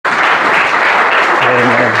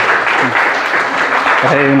Amen.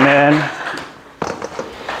 Amen.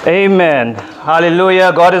 Amen.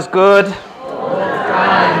 Hallelujah. God is good. All the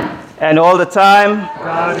time. And all the time.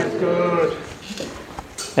 God is good.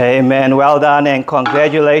 Amen. Well done and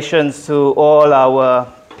congratulations to all our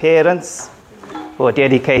parents for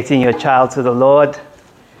dedicating your child to the Lord.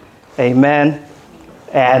 Amen.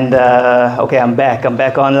 And okay, I'm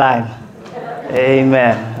back online.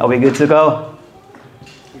 Amen. Are we good to go?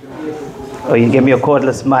 Oh, you give me a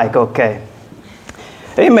cordless mic. Okay.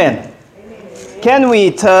 Amen. Can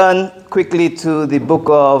we turn quickly to the book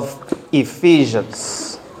of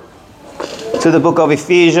Ephesians? To the book of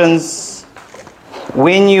Ephesians.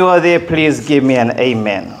 When you are there, please give me an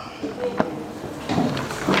amen.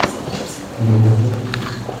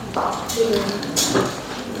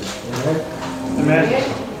 Amen.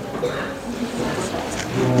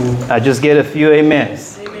 I just get a few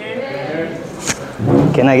amens.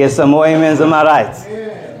 Amen. Can I get some more amens? Am I right?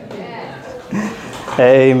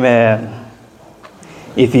 Amen.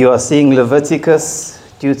 If you are seeing Leviticus,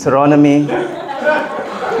 Deuteronomy,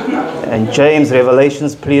 and James,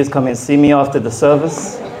 Revelations, please come and see me after the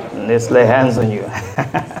service. And let's lay hands on you.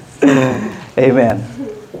 Amen.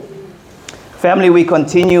 Family, we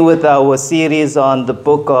continue with our series on the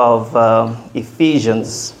book of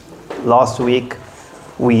Ephesians. Last week,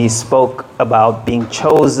 we spoke about being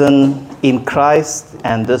chosen in Christ,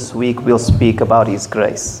 and this week we'll speak about His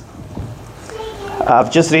grace.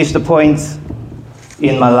 I've just reached a point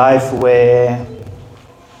in my life where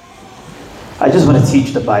I just want to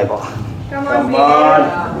teach the Bible. Come on.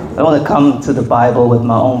 I don't want to come to the Bible with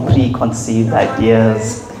my own preconceived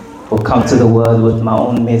ideas or come to the Word with my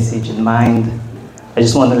own message in mind. I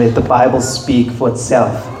just want to let the Bible speak for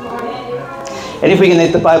itself. And if we can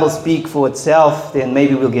let the Bible speak for itself, then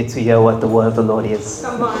maybe we'll get to hear what the Word of the Lord is.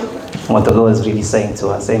 Come on. What the Lord is really saying to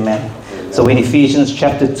us. Amen. So in Ephesians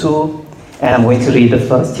chapter 2, and I'm going to read the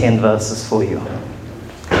first 10 verses for you.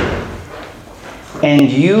 And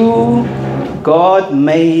you, God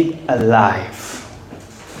made alive,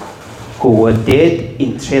 who were dead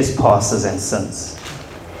in trespasses and sins,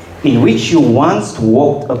 in which you once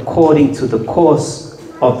walked according to the course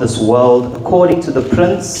of this world, according to the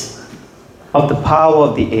prince of the power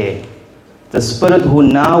of the air, the spirit who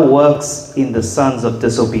now works in the sons of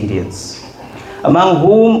disobedience, among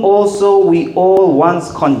whom also we all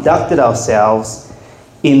once conducted ourselves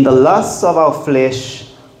in the lusts of our flesh,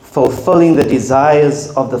 fulfilling the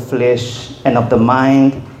desires of the flesh and of the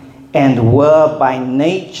mind, and were by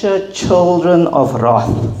nature children of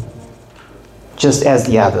wrath, just as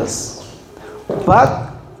the others.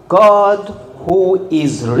 But God, who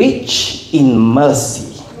is rich in mercy,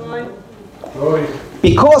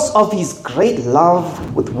 because of His great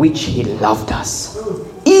love with which He loved us,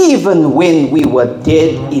 even when we were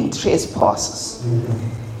dead in trespasses,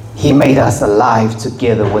 He made us alive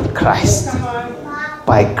together with Christ.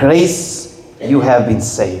 By grace you have been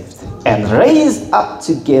saved, and raised up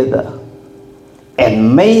together,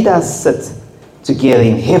 and made us sit together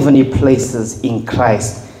in heavenly places in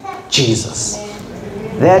Christ Jesus,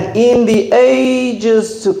 that in the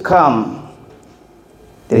ages to come,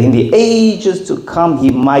 He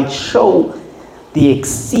might show the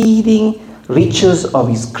exceeding riches of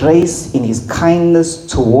His grace in His kindness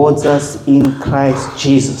towards us in Christ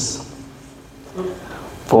Jesus.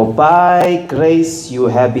 For by grace you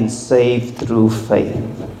have been saved through faith,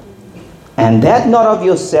 and that not of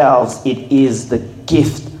yourselves, it is the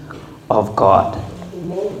gift of God,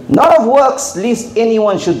 not of works, lest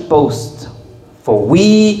anyone should boast. For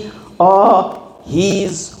we are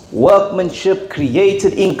His workmanship,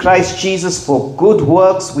 created in Christ Jesus for good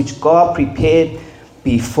works, which God prepared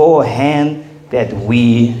beforehand that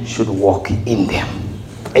we should walk in them.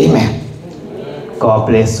 Amen. God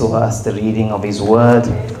bless to us the reading of His Word.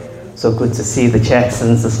 So good to see the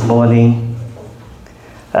Jacksons this morning.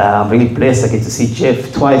 I'm really blessed I get to see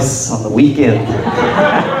Jeff twice on the weekend.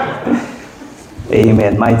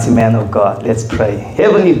 Amen. Mighty man of God. Let's pray.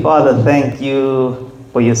 Heavenly Father, thank you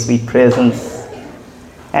for your sweet presence.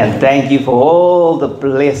 And thank you for all the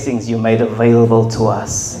blessings you made available to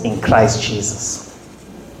us in Christ Jesus.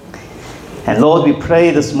 And Lord, we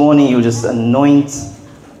pray this morning you just anoint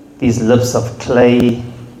these lips of clay.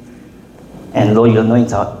 And Lord, you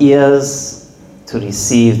anoint our ears to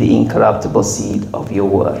receive the incorruptible seed of your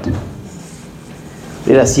word.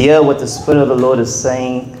 Let us hear what the Spirit of the Lord is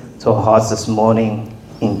saying to our hearts this morning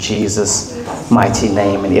in Jesus' mighty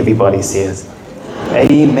name. And everybody says,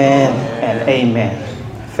 amen and amen.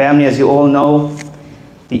 Family, as you all know,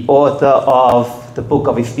 the author of the book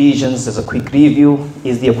of Ephesians, as a quick review,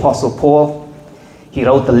 is the Apostle Paul. He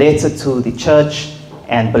wrote the letter to the church,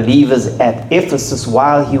 and believers at Ephesus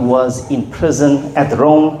while he was in prison at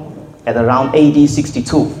Rome at around AD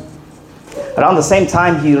 62. Around the same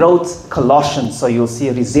time, he wrote Colossians, so you'll see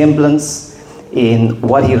a resemblance in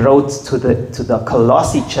what he wrote to the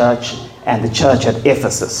Colossae church and the church at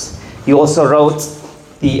Ephesus. He also wrote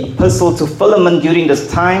the epistle to Philemon during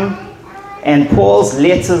this time, and Paul's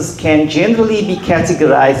letters can generally be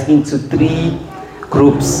categorized into three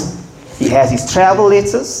groups. He has his travel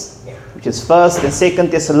letters, which is 1st and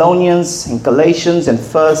 2nd Thessalonians and Galatians, and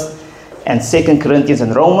 1st and 2nd Corinthians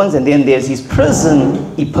and Romans. And then there's his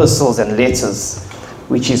prison epistles and letters,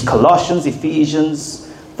 which is Colossians, Ephesians,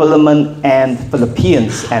 Philemon, and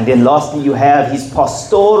Philippians. And then lastly, you have his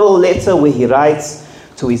pastoral letter where he writes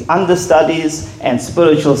to his understudies and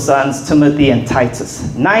spiritual sons, Timothy and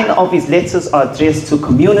Titus. 9 of his letters are addressed to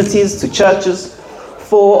communities, to churches.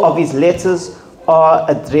 4 of his letters are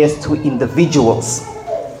addressed to individuals.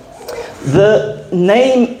 The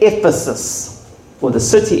name Ephesus, or the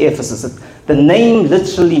city Ephesus, the name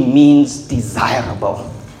literally means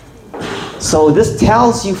desirable. So this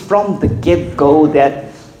tells you from the get-go that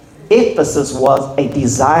Ephesus was a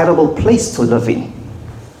desirable place to live in.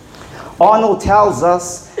 Arnold tells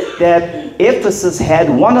us that Ephesus had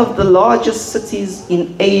one of the largest cities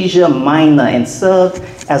in Asia Minor and served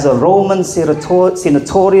as a Roman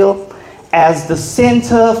senatorial, as the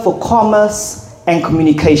center for commerce and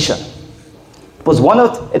communication.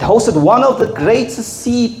 It hosted one of the greatest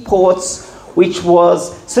seaports, which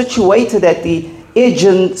was situated at the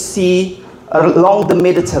Aegean Sea along the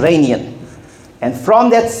Mediterranean. And from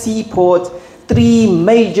that seaport, 3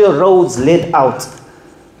 major roads led out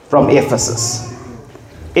from Ephesus.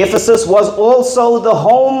 Ephesus was also the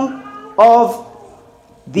home of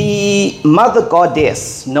the mother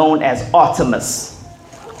goddess known as Artemis.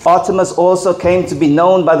 Artemis also came to be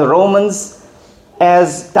known by the Romans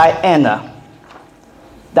as Diana.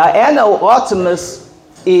 Diana, or Artemis,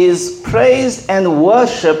 is praised and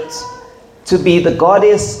worshipped to be the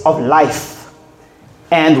goddess of life.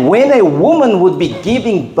 And when a woman would be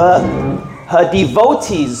giving birth, her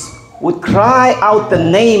devotees would cry out the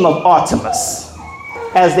name of Artemis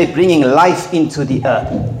as they're bringing life into the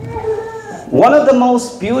earth. One of the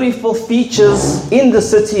most beautiful features in the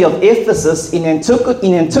city of Ephesus in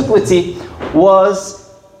antiquity was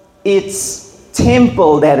its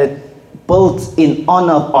temple that it built in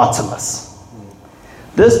honor of Artemis.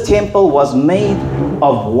 This temple was made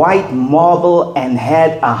of white marble and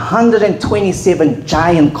had 127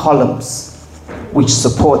 giant columns which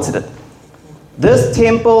supported it. This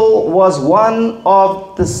temple was one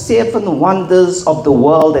of the 7 wonders of the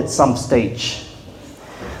world at some stage.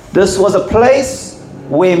 This was a place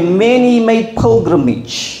where many made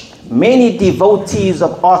pilgrimage. Many devotees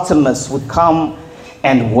of Artemis would come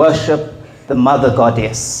and worship the mother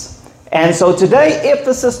goddess. And so today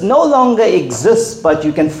Ephesus no longer exists, but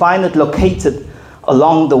you can find it located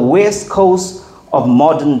along the west coast of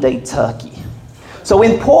modern day Turkey. So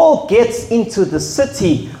when Paul gets into the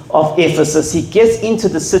city of Ephesus, he gets into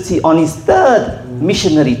the city on his 3rd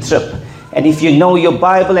missionary trip. And if you know your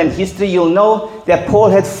Bible and history, you'll know that Paul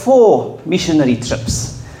had 4 missionary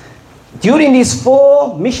trips. During these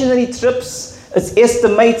 4 missionary trips, it's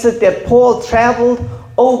estimated that Paul traveled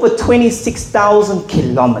over 26,000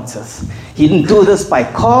 kilometers. He didn't do this by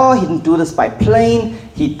car, he didn't do this by plane,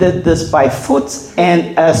 he did this by foot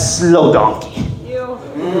and a slow donkey.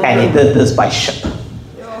 And he did this by ship.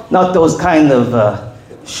 Not those kind of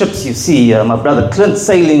ships you see my brother Clint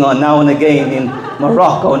sailing on now and again in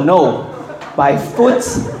Morocco. No, by foot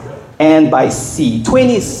and by sea.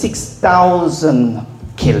 26,000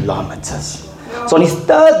 kilometers. So on his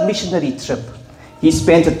 3rd missionary trip, he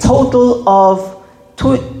spent a total of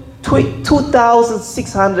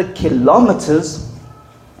 2,600 kilometers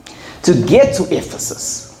to get to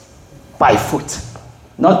Ephesus by foot,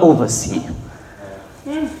 not over sea.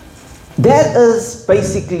 That is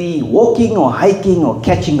basically walking or hiking or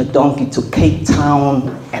catching a donkey to Cape Town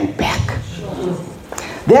and back.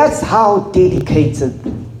 That's how dedicated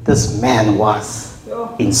this man was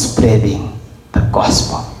in spreading the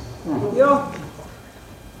gospel.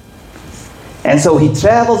 And so he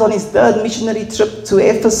travels on his 3rd missionary trip to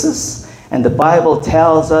Ephesus, and the Bible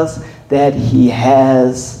tells us that he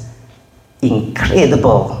has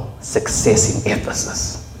incredible success in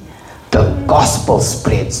Ephesus. The gospel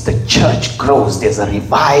spreads, the church grows, there's a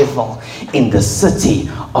revival in the city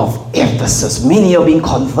of Ephesus. Many are being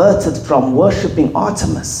converted from worshiping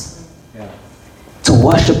Artemis to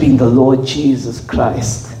worshiping the Lord Jesus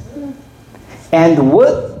Christ. And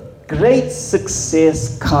with great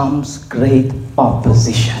success comes great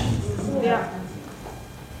opposition.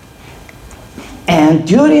 And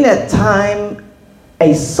during that time,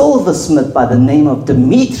 a silversmith by the name of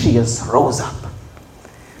Demetrius rose up.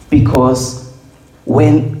 Because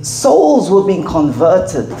when souls were being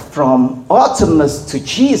converted from Artemis to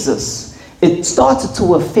Jesus, it started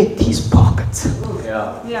to affect his pocket.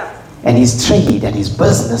 And his trade and his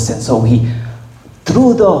business. And so he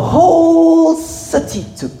threw the whole city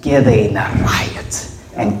together in a riot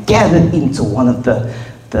and gathered into one of the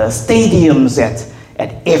stadiums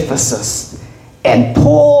at Ephesus. And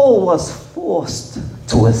Paul was forced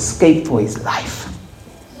to escape for his life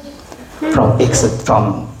from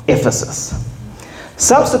Ephesus.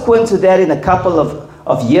 Subsequent to that, in a couple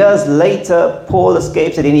of years later, Paul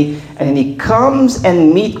escapes and he comes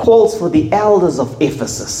and calls for the elders of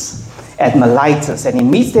Ephesus at Miletus, and he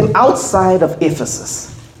meets them outside of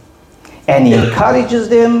Ephesus. And he encourages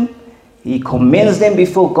them, he commends them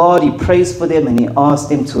before God, he prays for them, and he asks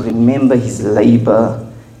them to remember his labor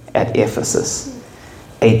at Ephesus.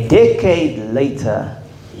 A decade later,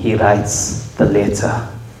 he writes the letter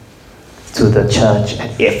to the church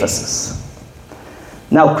at Ephesus.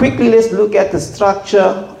 Now quickly let's look at the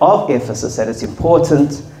structure of Ephesus, and it's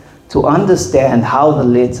important to understand how the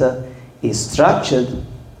letter is structured,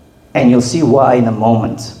 and you'll see why in a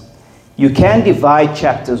moment. You can divide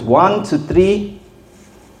chapters 1 to 3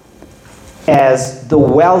 as the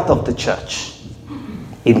wealth of the church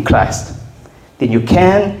in Christ. Then you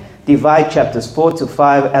can divide chapters 4 to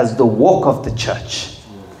 5 as the walk of the church.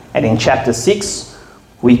 And in chapter 6,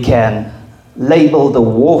 we can label the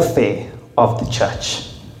warfare of the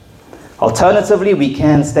church. Alternatively, we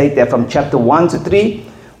can state that from chapter 1 to 3,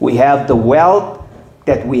 we have the wealth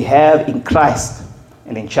that we have in Christ.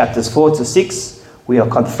 And in chapters 4 to 6, we are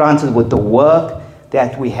confronted with the work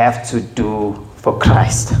that we have to do for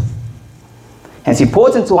Christ. And it's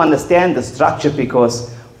important to understand the structure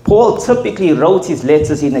because Paul typically wrote his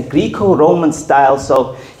letters in a Greco-Roman style.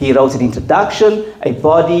 So he wrote an introduction, a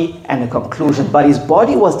body, and a conclusion. But his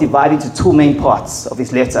body was divided into two main parts of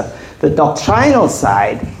his letter: the doctrinal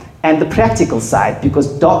side and the practical side, because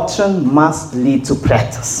doctrine must lead to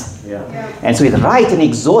practice. And so he'd write and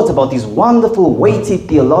exhort about these wonderful, weighty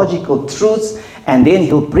theological truths, and then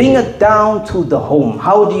he'll bring it down to the home.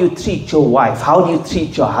 How do you treat your wife? How do you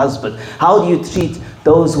treat your husband? How do you treat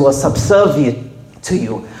those who are subservient to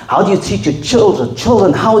you? How do you treat your children?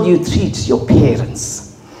 Children, how do you treat your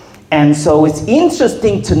parents? And so it's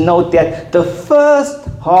interesting to note that the first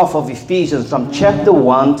half of Ephesians, from chapter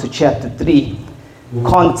 1 to chapter 3,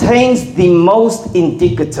 contains the most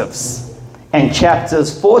indicatives. And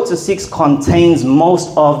chapters 4 to 6 contains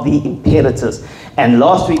most of the imperatives. And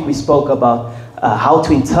last week we spoke about how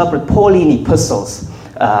to interpret Pauline epistles.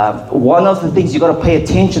 One of the things you got to pay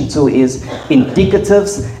attention to is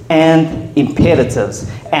indicatives and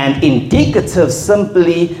imperatives. And indicative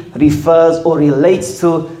simply refers or relates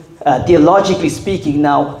to, theologically speaking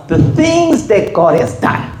now, the things that God has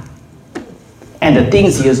done, and the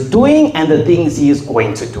things he is doing, and the things he is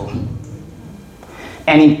going to do.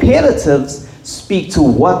 And imperatives speak to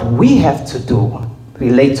what we have to do,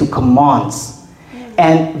 relate to commands.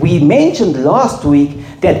 And we mentioned last week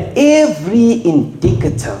that every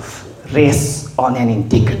indicative rests on an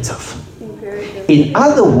indicative. In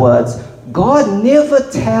other words, God never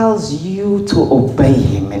tells you to obey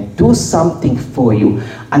him and do something for you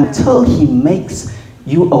until he makes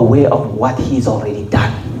you aware of what he's already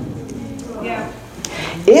done.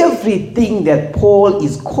 Everything that Paul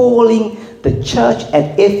is calling the church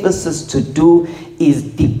at Ephesus to do is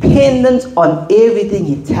dependent on everything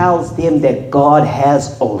he tells them that God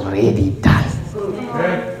has already done.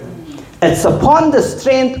 It's upon the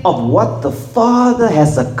strength of what the Father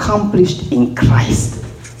has accomplished in Christ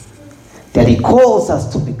that he calls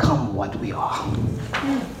us to become what we are.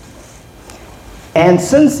 And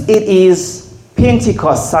since it is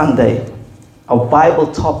Pentecost Sunday, our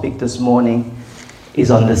Bible topic this morning is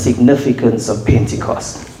on the significance of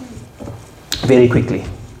Pentecost. Very quickly,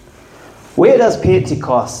 where does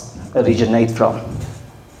Pentecost originate from?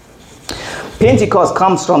 Pentecost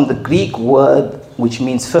comes from the Greek word which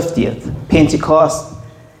means 50th. Pentecost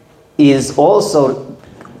is also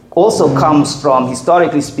comes from,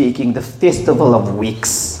 historically speaking, the Festival of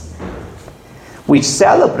Weeks, which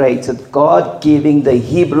celebrated God giving the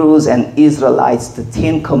Hebrews and Israelites the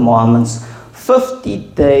 10 Commandments 50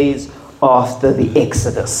 days after the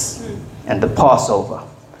Exodus and the Passover.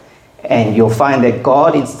 And you'll find that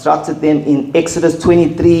God instructed them in Exodus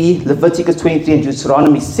 23, Leviticus 23, and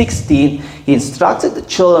Deuteronomy 16. He instructed the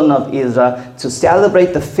children of Israel to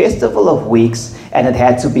celebrate the Festival of Weeks, and it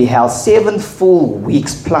had to be held 7 full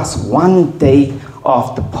weeks plus 1 day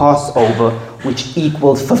after Passover, which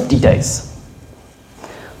equaled 50 days.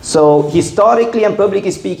 So historically and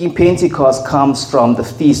biblically speaking, Pentecost comes from the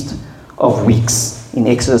Feast of Weeks in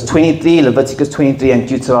Exodus 23, Leviticus 23, and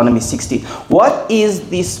Deuteronomy 16. What is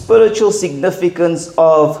the spiritual significance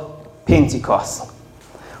of Pentecost?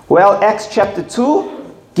 Well, Acts chapter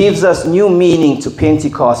 2 gives us new meaning to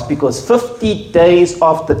Pentecost, because 50 days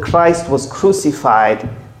after Christ was crucified,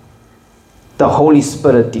 the Holy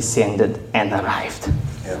Spirit descended and arrived.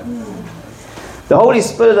 The Holy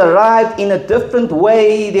Spirit arrived in a different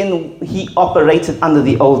way than he operated under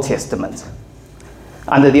the Old Testament.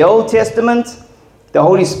 Under the Old Testament, the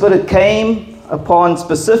Holy Spirit came upon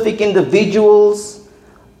specific individuals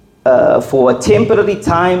for a temporary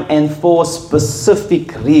time and for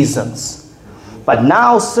specific reasons. But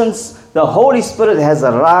now, since the Holy Spirit has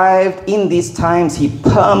arrived in these times, he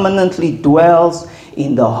permanently dwells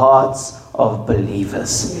in the hearts of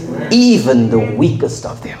believers, even the weakest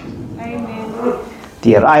of them.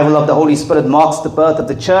 The arrival of the Holy Spirit marks the birth of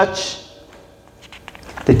the church.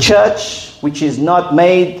 The church, which is not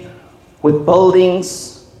made with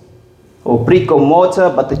buildings or brick or mortar,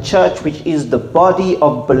 but the church which is the body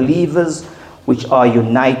of believers which are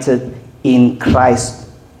united in Christ,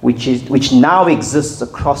 which now exists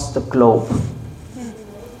across the globe.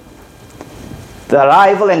 The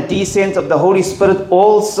arrival and descent of the Holy Spirit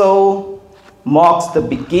also marks the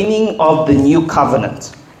beginning of the new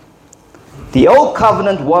covenant. The old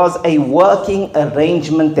covenant was a working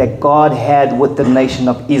arrangement that God had with the nation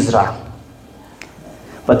of Israel.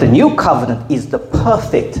 But the new covenant is the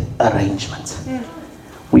perfect arrangement,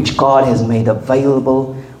 which God has made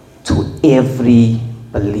available to every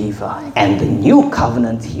believer. And the new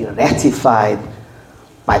covenant he ratified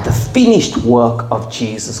by the finished work of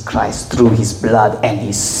Jesus Christ through his blood, and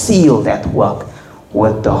he sealed that work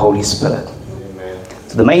with the Holy Spirit.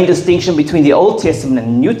 So the main distinction between the Old Testament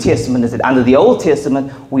and the New Testament is that under the Old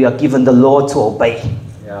Testament, we are given the law to obey.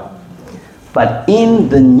 Yeah. But in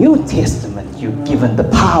the New Testament, you're given the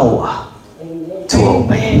power to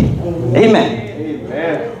obey. Amen.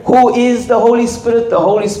 Amen. Who is the Holy Spirit? The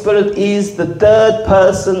Holy Spirit is the third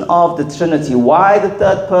person of the Trinity. Why the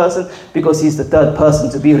third person? Because he's the third person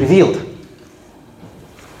to be revealed.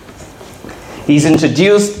 He's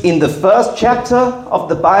introduced in the first chapter of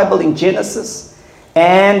the Bible in Genesis.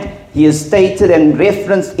 And he is stated and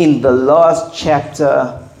referenced in the last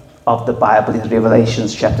chapter of the Bible in Revelation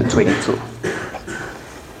chapter 22.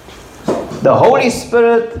 The Holy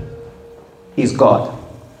Spirit is God.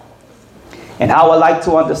 And how I like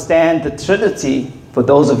to understand the Trinity, for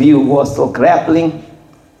those of you who are still grappling,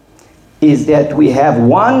 is that we have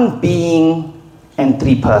one being and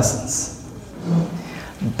three persons.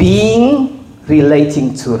 Being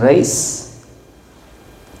relating to race,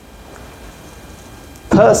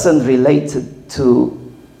 person related to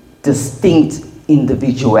distinct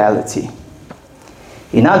individuality.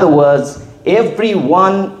 In other words,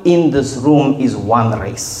 everyone in this room is one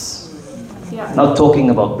race. Yeah. Not talking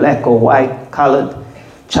about black or white, colored,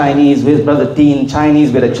 Chinese, where's Brother Dean?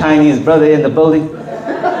 Chinese, with a Chinese brother in the building.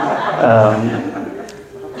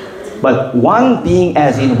 But one being,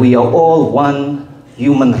 as in we are all one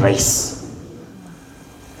human race.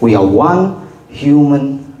 We are one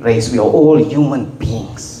human race. We are all human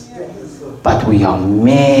beings. But we are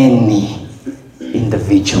many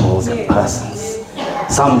individuals and persons.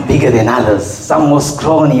 Some bigger than others, some more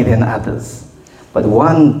scrawny than others. But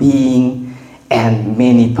one being and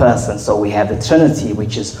many persons. So we have the Trinity,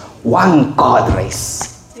 which is one God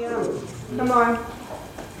race. Yeah. Come on.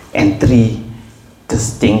 And three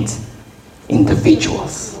distinct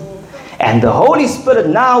individuals. And the Holy Spirit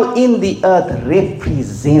now in the earth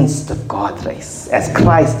represents the God race, as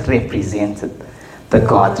Christ represented the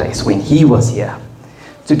God race when he was here.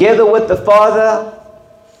 Together with the Father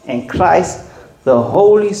and Christ, the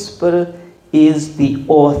Holy Spirit is the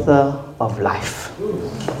author of life.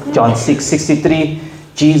 John 6:63,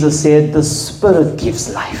 Jesus said, the Spirit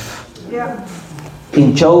gives life. Yeah.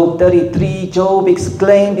 In Job 33, Job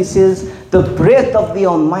exclaimed, he says, the breath of the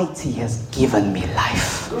Almighty has given me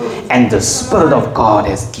life, and the Spirit of God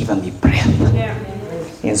has given me breath. Yeah.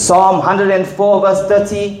 In Psalm 104 verse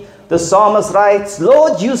 30, the psalmist writes,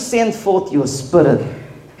 Lord, you send forth your Spirit,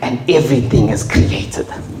 and everything is created.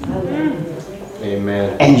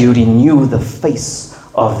 Amen. And you renew the face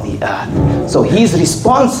of the earth. So he's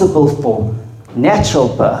responsible for natural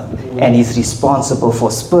birth, and he's responsible for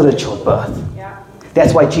spiritual birth.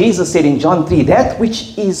 That's why Jesus said in John 3, that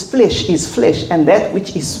which is flesh, and that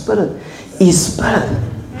which is spirit is spirit.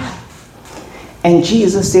 And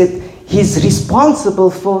Jesus said he's responsible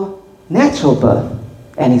for natural birth,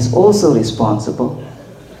 and he's also responsible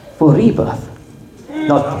for rebirth.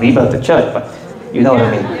 Not rebirth the church, but you know what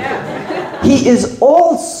I mean. He is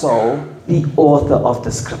also the author of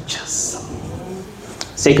the scriptures.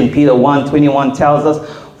 2 Peter 1:21 tells us,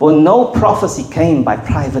 for no prophecy came by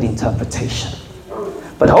private interpretation,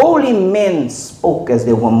 but holy men spoke as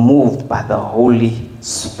they were moved by the Holy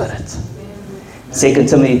Spirit. 2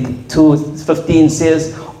 Timothy 2:15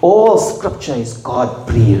 says, all scripture is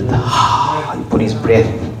God-breathed. He put his breath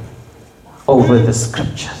over the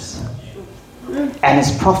scriptures. And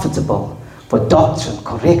is profitable for doctrine,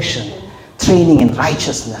 correction, training in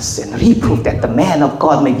righteousness, and reproof, that the man of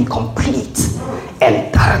God may be complete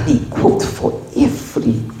and thoroughly equipped for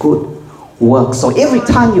every good work. So every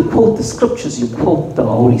time you quote the scriptures, you quote the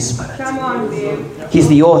Holy Spirit. Come on, babe. He's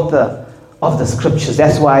the author of the scriptures.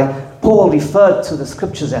 That's why Paul referred to the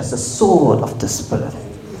scriptures as the sword of the Spirit.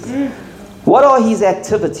 What are his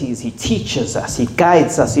activities? He teaches us. He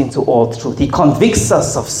guides us into all truth. He convicts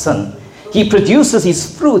us of sin. He produces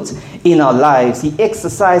his fruit in our lives. He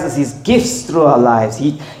exercises his gifts through our lives.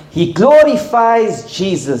 He glorifies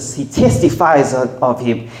Jesus. He testifies of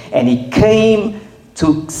him. And he came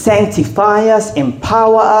to sanctify us,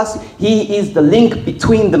 empower us. He is the link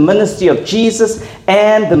between the ministry of Jesus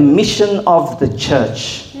and the mission of the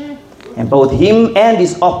church. And both him and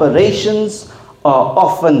his operations are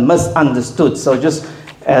often misunderstood. So just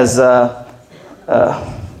as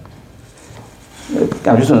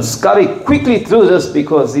I'm just going to scurry quickly through this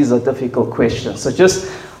because these are difficult questions. So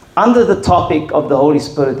just under the topic of the Holy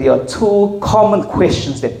Spirit, there are two common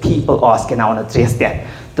questions that people ask, and I want to address that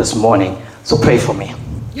this morning. So pray for me.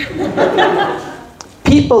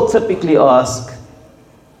 People typically ask,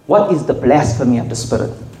 what is the blasphemy of the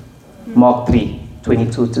Spirit? Mark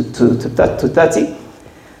 3:22 to 30.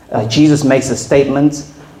 Jesus makes a statement.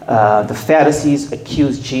 The Pharisees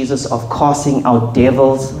accused Jesus of casting out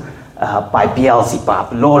devils by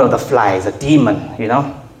Beelzebub, Lord of the Flies, a demon, you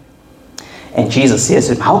know. And Jesus says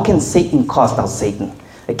to him, how can Satan cast out Satan?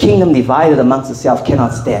 A kingdom divided amongst itself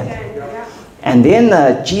cannot stand. And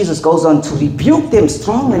then Jesus goes on to rebuke them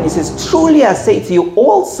strongly. And he says, truly I say to you,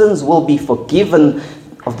 all sins will be forgiven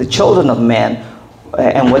of the children of man,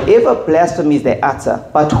 and whatever blasphemies they utter.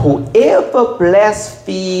 But whoever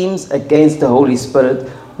blasphemes against the Holy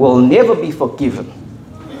Spirit will never be forgiven,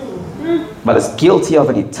 but is guilty of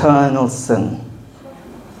an eternal sin.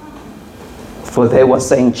 For they were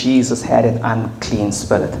saying Jesus had an unclean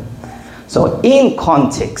spirit. So in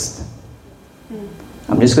context,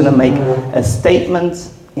 I'm just going to make a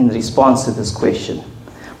statement in response to this question.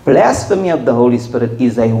 Blasphemy of the Holy Spirit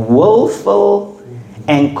is a willful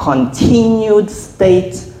and continued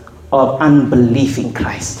state of unbelief in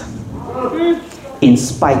Christ, in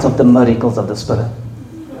spite of the miracles of the Spirit.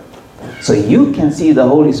 So you can see the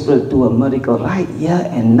Holy Spirit do a miracle right here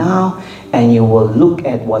and now, and you will look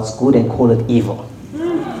at what's good and call it evil.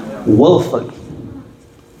 Willfully.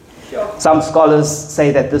 Some scholars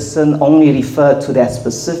say that this sin only referred to that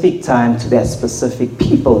specific time, to that specific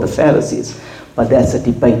people, the Pharisees. But that's a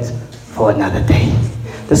debate for another day.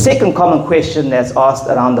 The second common question that's asked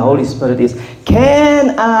around the Holy Spirit is,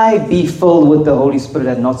 can I be filled with the Holy Spirit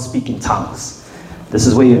and not speak in tongues? This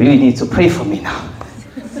is where you really need to pray for me now.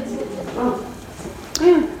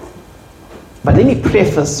 But let me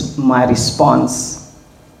preface my response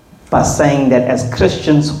by saying that as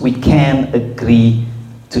Christians, we can agree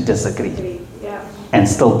to disagree and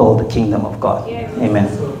still build the kingdom of God. Amen.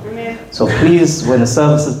 So please, when the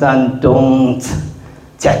service is done, don't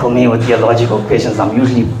tackle me with theological questions. I'm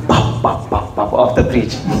usually pop after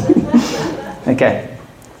preaching. Okay.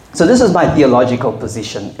 So this is my theological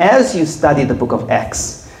position. As you study the book of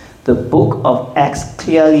Acts, the book of Acts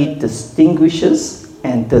clearly distinguishes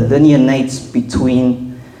and delineates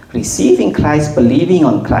between receiving Christ, believing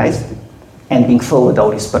on Christ, and being filled with the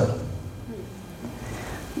Holy Spirit.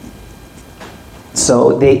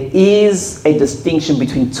 So there is a distinction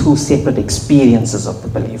between two separate experiences of the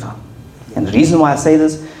believer. And the reason why I say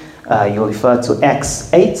this, you'll refer to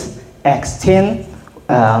Acts 8, Acts 10,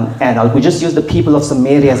 and we just use the people of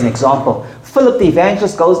Samaria as an example. Philip the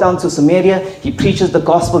evangelist goes down to Samaria. He preaches the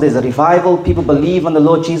gospel. There's a revival. People believe on the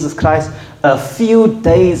Lord Jesus Christ. A few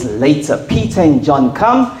days later, Peter and John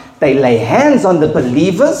come. They lay hands on the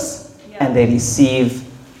believers and they receive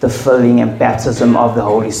the filling and baptism of the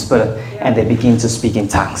Holy Spirit, and they begin to speak in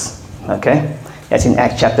tongues. Okay? That's in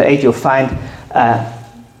Acts chapter 8. You'll find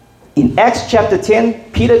in Acts chapter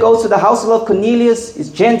 10, Peter goes to the household of Cornelius,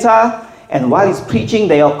 is Gentile, and while he's preaching,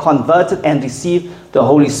 they are converted and receive the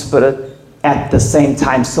Holy Spirit at the same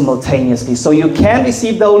time, simultaneously. So you can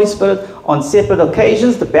receive the Holy Spirit on separate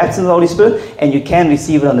occasions, the baptism of the Holy Spirit, and you can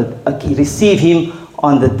receive Him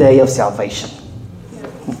on the day of salvation.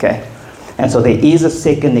 Okay? And so there is a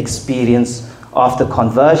second experience after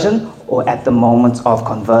conversion, or at the moment of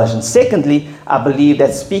conversion. Secondly, I believe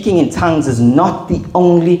that speaking in tongues is not the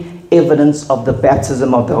only evidence of the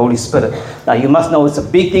baptism of the Holy Spirit. Now, you must know it's a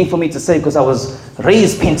big thing for me to say because I was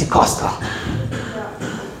raised Pentecostal.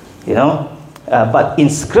 You know? But in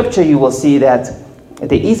Scripture, you will see that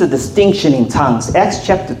there is a distinction in tongues. Acts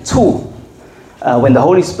chapter 2, when the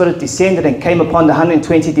Holy Spirit descended and came upon the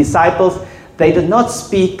 120 disciples, they did not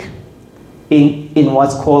speak in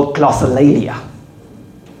what's called glossolalia.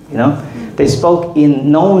 You know? They spoke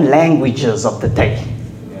in known languages of the day,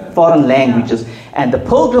 foreign languages. And the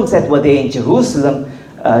pilgrims that were there in Jerusalem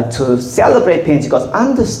to celebrate Pentecost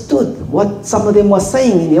understood what some of them were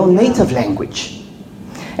saying in their own native language.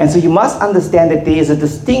 And so you must understand that there is a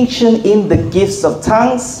distinction in the gifts of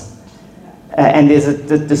tongues, and there's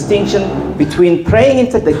a distinction between praying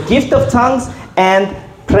into the gift of tongues and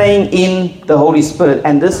praying in the Holy Spirit.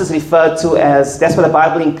 And this is referred to as, that's what the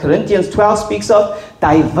Bible in Corinthians 12 speaks of,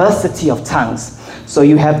 diversity of tongues. So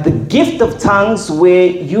you have the gift of tongues where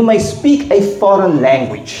you may speak a foreign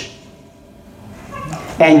language.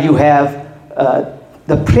 And you have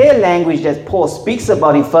the prayer language that Paul speaks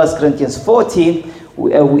about in 1 Corinthians 14.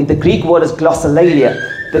 The Greek word is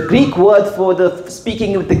glossolalia. The Greek word for the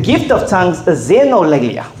speaking with the gift of tongues is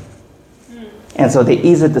xenolalia. And so there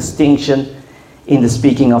is a distinction in the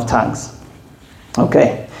speaking of tongues.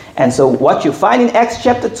 Okay? And so what you find in Acts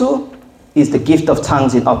chapter 2 is the gift of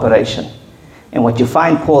tongues in operation. And what you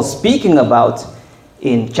find Paul speaking about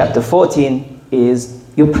in chapter 14 is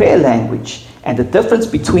your prayer language. And the difference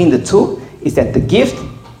between the two is that the gift,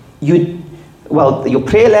 your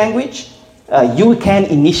prayer language, you can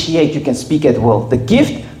initiate, you can speak at will. The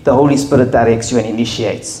gift, the Holy Spirit directs you and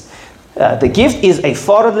initiates. The gift is a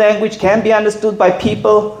foreign language, can be understood by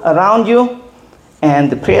people around you.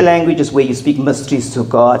 And the prayer language is where you speak mysteries to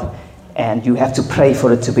God and you have to pray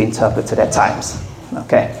for it to be interpreted at times.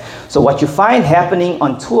 Okay, so what you find happening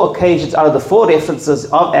on 2 occasions out of the 4 references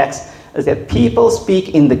of Acts is that people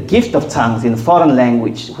speak in the gift of tongues in foreign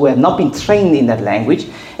language who have not been trained in that language.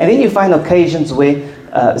 And then you find occasions where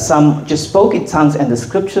some just spoke in tongues and the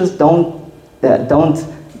scriptures don't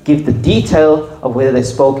give the detail of whether they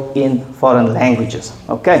spoke in foreign languages.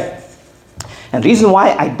 Okay, and the reason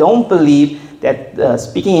why I don't believe that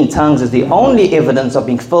speaking in tongues is the only evidence of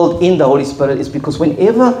being filled in the Holy Spirit is because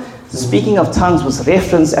whenever speaking of tongues was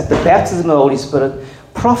referenced at the baptism of the Holy Spirit,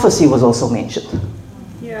 prophecy was also mentioned.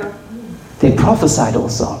 Yeah. They prophesied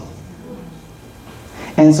also.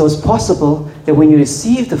 And so it's possible that when you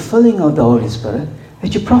receive the filling of the Holy Spirit,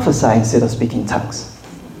 that you prophesy instead of speaking tongues.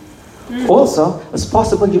 Also, it's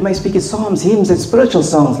possible you may speak in psalms, hymns, and spiritual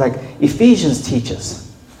songs like Ephesians teaches.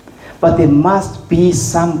 But there must be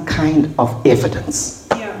some kind of evidence.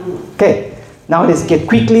 Yeah. Okay, now let's get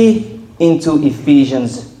quickly into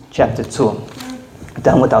Ephesians chapter 2.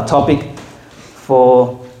 Done with our topic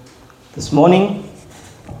for this morning.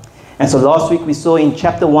 And so last week we saw in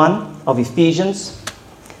chapter 1 of Ephesians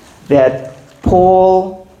that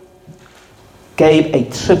Paul gave a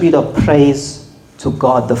tribute of praise to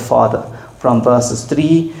God the Father from verses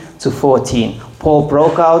 3 to 14. Paul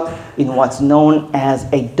broke out in what's known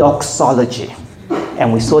as a doxology.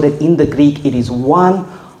 And we saw that in the Greek it is one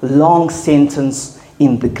long sentence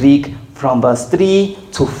in the Greek from verse 3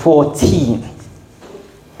 to 14.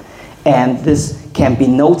 And this can be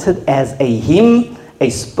noted as a hymn, a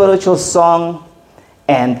spiritual song.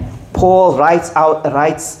 And Paul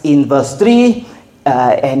writes in verse 3,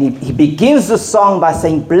 and he begins the song by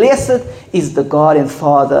saying, "Blessed is the God and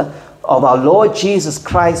Father of our Lord Jesus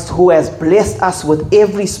Christ, who has blessed us with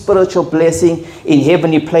every spiritual blessing in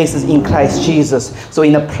heavenly places in Christ Jesus." So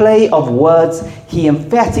in a play of words, he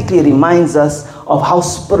emphatically reminds us of how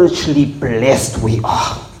spiritually blessed we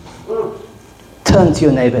are. Turn to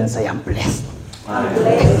your neighbor and say, "I'm blessed." I'm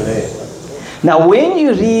blessed. Now when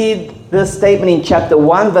you read this statement in chapter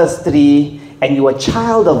 1 verse 3, and you're a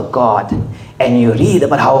child of God, and you read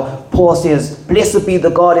about how Paul says, "Blessed be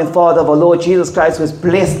the God and Father of our Lord Jesus Christ, who has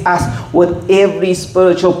blessed us with every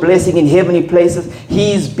spiritual blessing in heavenly places,"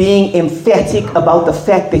 he's being emphatic about the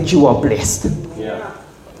fact that you are blessed. Yeah.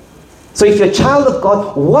 So if you're a child of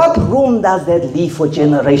God, what room does that leave for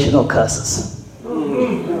generational curses?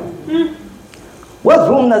 What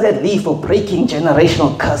room does that leave for breaking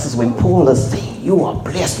generational curses when Paul is saying you are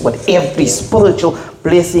blessed with every spiritual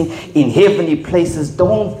blessing in heavenly places?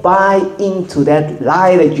 Don't buy into that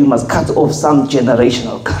lie that you must cut off some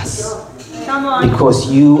generational curse. Come on. Because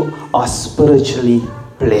you are spiritually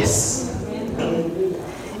blessed.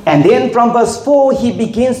 And then from verse 4, he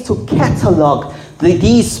begins to catalog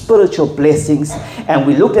these spiritual blessings. And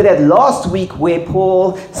we looked at that last week, where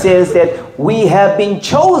Paul says that we have been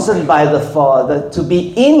chosen by the Father to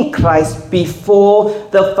be in Christ before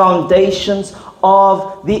the foundations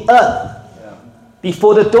of the earth.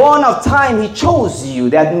 Before the dawn of time, he chose you.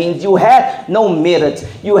 That means you had no merit.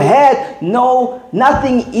 You had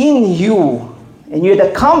nothing in you. And you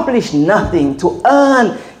had accomplished nothing to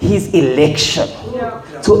earn his election,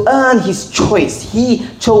 to earn his choice. He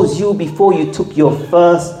chose you before you took your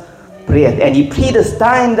first breath. And he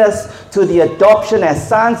predestined us to the adoption as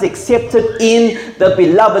sons accepted in the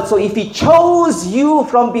beloved. So if he chose you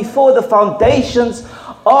from before the foundations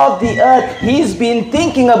of the earth, he's been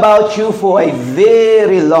thinking about you for a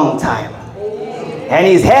very long time. And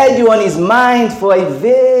he's had you on his mind for a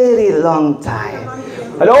very long time.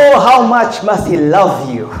 But oh, how much must he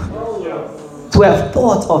love you to have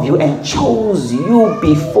thought of you and chose you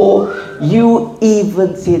before you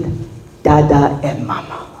even said Dada and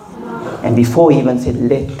Mama. And before he even said,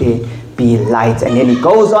 let there be light. And then he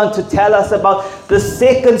goes on to tell us about the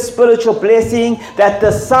second spiritual blessing, that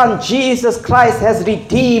the Son, Jesus Christ, has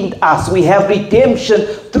redeemed us. We have redemption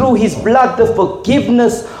through his blood, the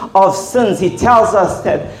forgiveness of sins. He tells us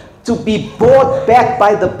that to be bought back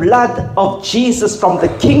by the blood of Jesus from the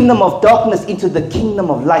kingdom of darkness into the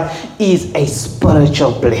kingdom of light is a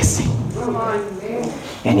spiritual blessing.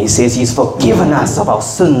 And he says he's forgiven us of our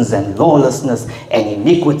sins and lawlessness and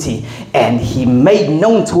iniquity. And he made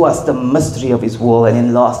known to us the mystery of his will. And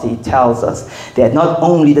then lastly, he tells us that not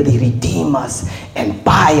only did he redeem us and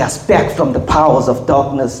buy us back from the powers of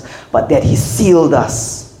darkness, but that he sealed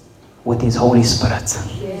us with his Holy Spirit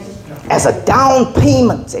as a down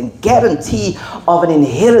payment and guarantee of an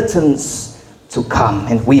inheritance to come.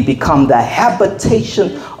 And we become the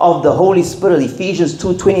habitation of the Holy Spirit. Ephesians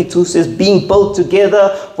 2:22 says, being built together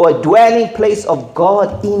for a dwelling place of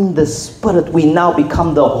God in the Spirit. We now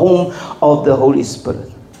become the home of the Holy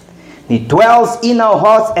Spirit. He dwells in our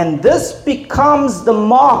hearts, and this becomes the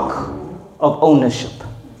mark of ownership.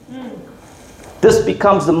 This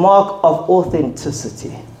becomes the mark of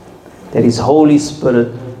authenticity, that his Holy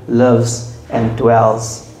Spirit lives and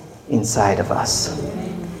dwells inside of us.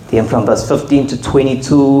 Then from verse 15 to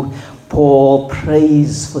 22, Paul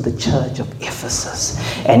prays for the church of Ephesus.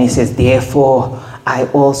 And he says, therefore, I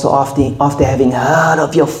also, after having heard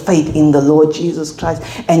of your faith in the Lord Jesus Christ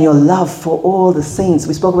and your love for all the saints.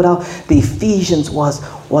 We spoke about how the Ephesians was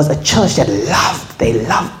a church that loved. They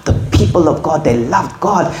loved the people of God. They loved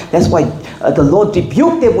God. That's why the Lord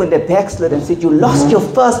rebuked them when they backslid and said, you lost your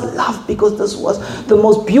first love, because this was the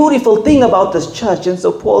most beautiful thing about this church. And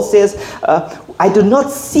so Paul says, I do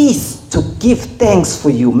not cease to give thanks for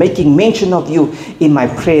you, making mention of you in my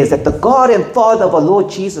prayers, that the God and Father of our Lord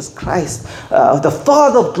Jesus Christ, the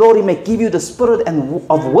Father of glory, may give you the spirit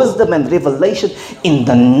of wisdom and revelation in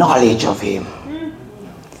the knowledge of him,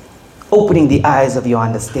 opening the eyes of your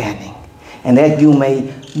understanding, and that you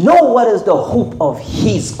may know what is the hope of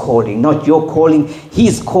his calling, not your calling,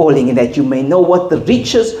 his calling, and that you may know what the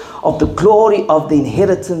riches of the glory of the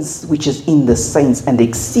inheritance which is in the saints, and the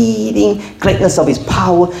exceeding greatness of his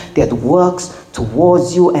power that works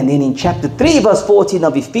towards you. And then in chapter 3 verse 14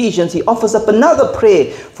 of Ephesians, he offers up another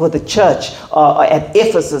prayer for the church at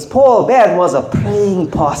Ephesus. Paul then was a praying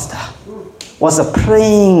pastor, was a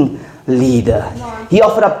praying leader. He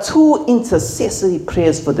offered up 2 intercessory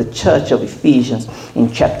prayers for the church of Ephesians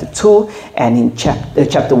in chapter 2 and in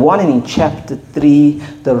chapter 1 and in chapter 3.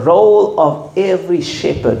 The role of every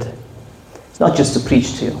shepherd is not just to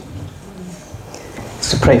preach to you,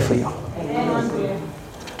 it's to pray for you. Amen.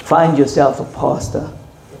 Find yourself a pastor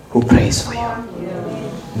who prays for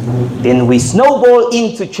you. Then we snowball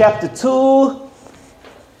into chapter 2,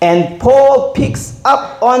 and Paul picks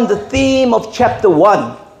up on the theme of chapter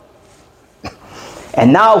 1.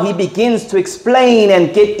 And now he begins to explain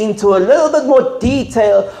and get into a little bit more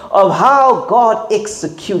detail of how God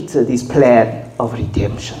executed his plan of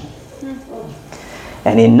redemption.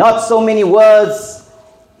 And in not so many words,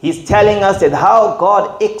 he's telling us that how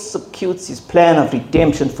God executes his plan of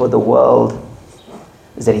redemption for the world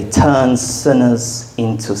is that he turns sinners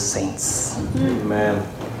into saints. Amen.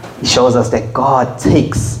 He shows us that God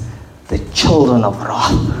takes the children of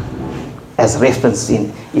wrath, as referenced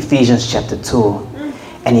in Ephesians chapter 2,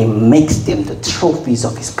 and he makes them the trophies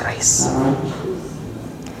of his grace.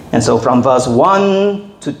 And so from verse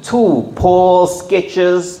 1 to 2, Paul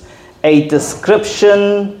sketches a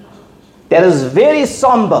description that is very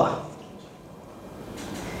somber.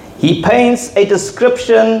 He paints a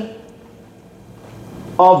description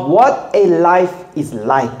of what a life is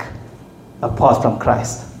like apart from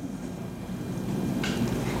Christ.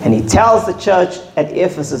 And he tells the church at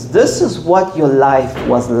Ephesus, this is what your life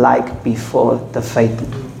was like before the faith,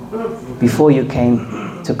 before you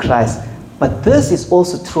came to Christ. But this is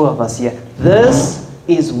also true of us here. This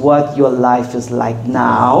is what your life is like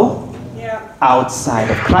now, outside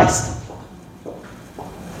of Christ.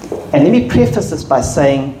 And let me preface this by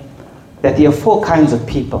saying that there are 4 kinds of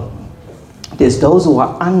people. There's those who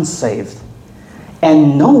are unsaved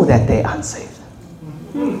and know that they're unsaved.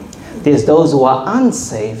 There's those who are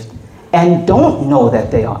unsaved and don't know that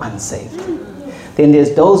they are unsaved. Then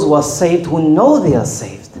there's those who are saved who know they are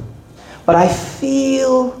saved. But I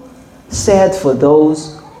feel sad for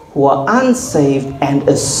those who are unsaved and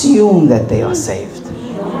assume that they are saved.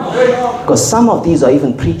 Because some of these are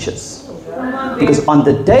even preachers. Because on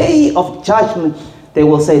the day of judgment, they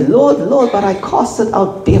will say, Lord, Lord, but I casted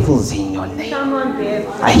out devils in your name.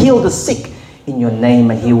 I healed the sick in your name.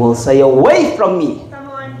 And he will say, away from me,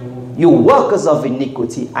 you workers of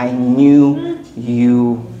iniquity, I knew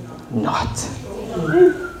you not.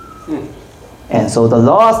 And so the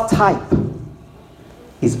last type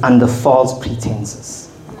is under false pretenses.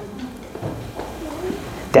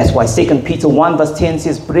 That's why 2 Peter 1 verse 10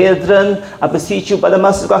 says, brethren, I beseech you by the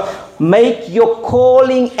mercy of God, make your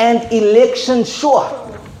calling and election sure.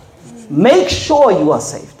 Make sure you are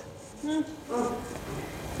saved.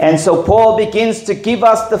 And so Paul begins to give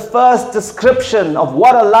us the first description of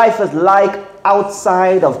what a life is like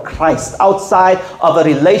outside of Christ, outside of a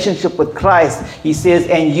relationship with Christ. He says,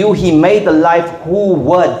 and you he made alive who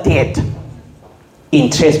were dead in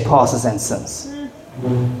trespasses and sins.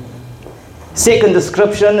 Second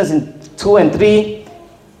description is in 2 and 3.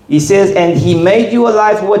 He says, and he made you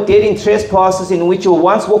alive who were dead in trespasses, in which you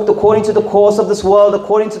once walked according to the course of this world,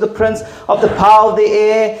 according to the prince of the power of the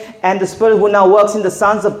air, and the spirit who now works in the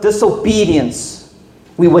sons of disobedience.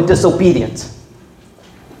 We were disobedient.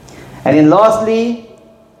 And then lastly,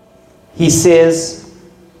 he says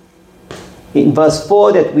in verse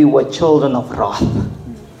 4 that we were children of wrath.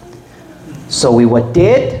 So we were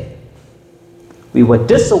dead, we were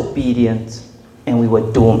disobedient, and we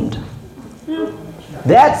were doomed.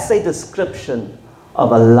 That's a description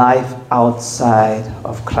of a life outside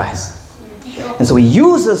of Christ. And so he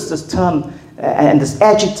uses this term and this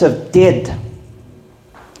adjective dead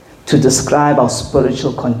to describe our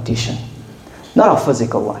spiritual condition, not our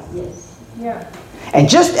physical one. And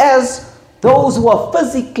just as those who are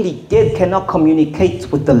physically dead cannot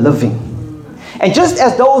communicate with the living, and just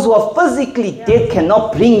as those who are physically dead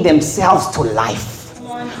cannot bring themselves to life,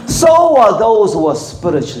 so are those who are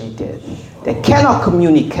spiritually dead. They cannot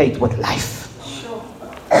communicate with life.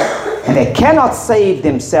 And they cannot save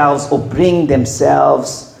themselves or bring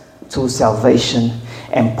themselves to salvation.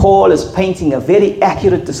 And Paul is painting a very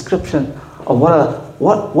accurate description of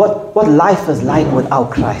what life is like without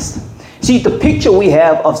Christ. See, the picture we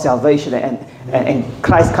have of salvation and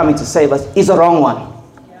Christ coming to save us is a wrong one.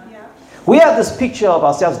 We have this picture of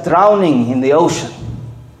ourselves drowning in the ocean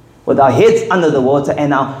with our heads under the water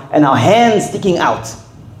and our hands sticking out.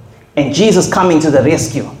 And Jesus coming to the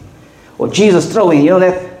rescue. Or Jesus throwing,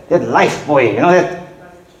 that life buoy, that,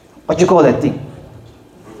 what you call that thing?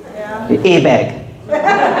 The airbag.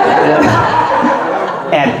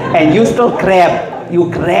 and you still grab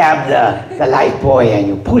the life buoy and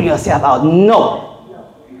you pull yourself out.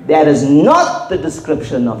 No, that is not the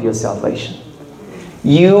description of your salvation.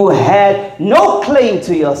 You had no claim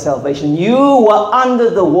to your salvation. You were under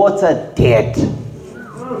the water dead.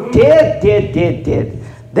 Dead.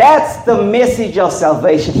 That's the message of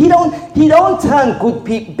salvation. He don't turn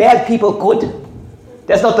bad people good.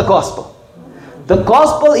 That's not the gospel. The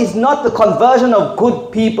gospel is not the conversion of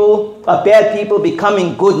good people or bad people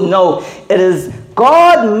becoming good. No, it is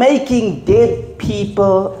God making dead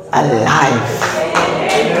people alive.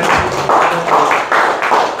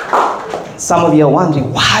 Some of you are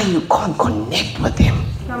wondering why you can't connect with Him.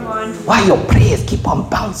 Come on. Why your prayers keep on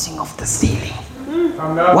bouncing off the ceiling.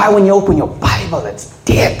 Why when you open your Bible it's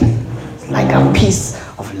dead. It's like a piece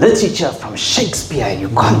of literature from Shakespeare and you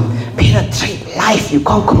can't penetrate life. You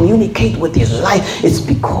can't communicate with His life. It's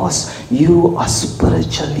because you are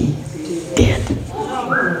spiritually dead.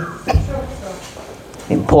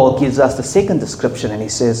 And Paul gives us the second description and he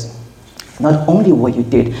says, not only were you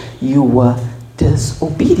dead, you were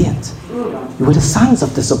disobedient. You were the sons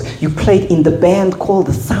of disobedience. You played in the band called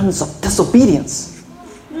the Sons of Disobedience.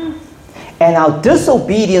 And our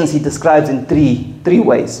disobedience he describes in three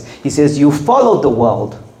ways. He says you followed the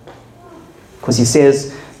world. Because he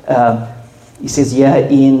says here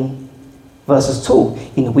in verses 2,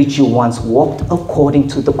 in which you once walked according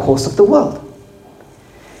to the course of the world.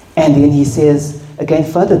 And then he says, again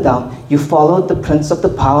further down, you followed the prince of the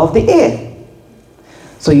power of the air.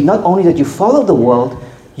 So not only that you follow the world,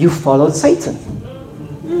 you followed Satan.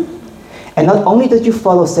 And not only that you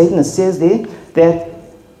follow Satan, it says there that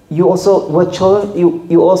you also were children,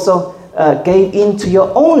 you also gave in to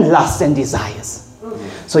your own lusts and desires.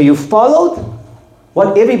 So you followed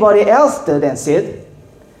what everybody else did and said.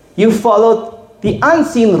 You followed the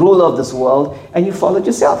unseen ruler of this world, and you followed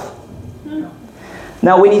yourself.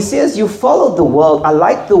 Now when he says you followed the world, I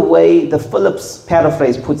like the way the Phillips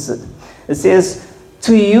paraphrase puts it. It says,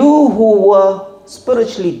 to you who were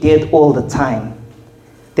spiritually dead all the time,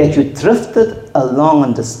 that you drifted along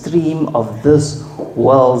on the stream of this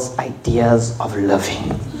world's ideas of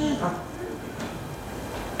living.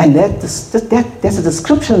 And that's a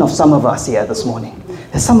description of some of us here this morning.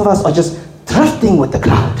 That some of us are just drifting with the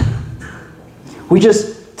crowd. We're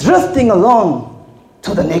just drifting along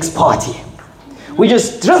to the next party. We're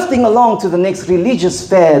just drifting along to the next religious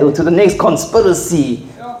fad, or to the next conspiracy,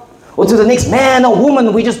 or to the next man or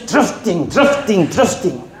woman. We're just drifting.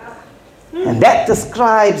 And that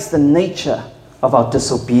describes the nature of our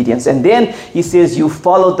disobedience. And then he says, you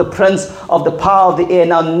followed the prince of the power of the air.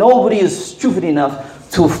 Now nobody is stupid enough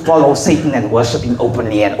to follow Satan and worship him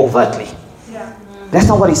openly and overtly. That's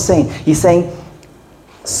not what he's saying. He's saying,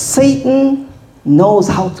 Satan knows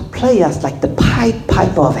how to play us like the Pied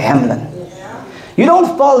Piper of Hamelin. You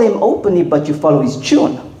don't follow him openly, but you follow his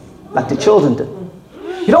tune, like the children did.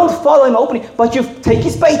 You don't follow him openly, but you take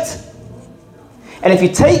his bait. And if you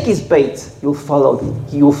take his bait, you'll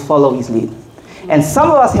follow his lead. And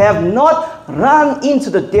some of us have not run into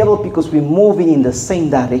the devil because we're moving in the same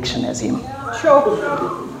direction as him. Sure.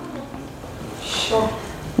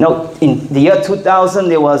 Now, in the year 2000,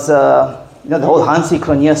 there was the whole Hansi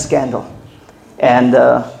Cronje scandal. And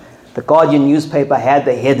the Guardian newspaper had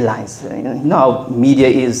the headlines. You know how media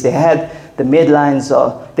is. They had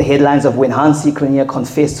the headlines of when Hansi Cronje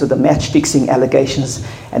confessed to the match-fixing allegations,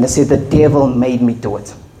 and they said, the devil made me do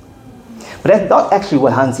it. But that's not actually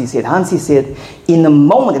what Hansi said. Hansi said, in the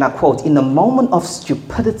moment, and I quote, in the moment of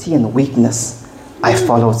stupidity and weakness, I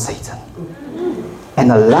followed Satan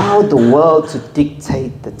and allowed the world to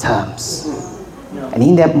dictate the terms. And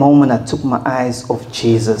in that moment, I took my eyes off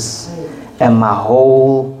Jesus, and my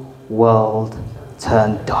whole world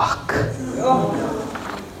turned dark.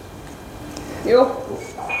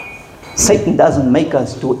 Satan doesn't make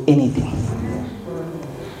us do anything,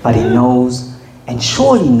 but he knows, and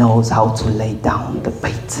surely knows, how to lay down the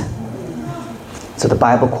bait. So the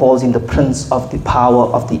Bible calls him the prince of the power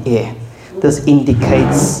of the air. This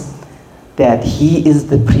indicates that he is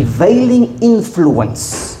the prevailing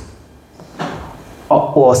influence,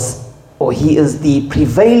 or he is the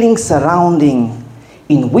prevailing surrounding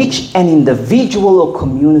in which an individual or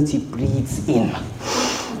community breathes in.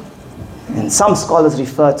 And some scholars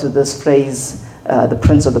refer to this phrase, the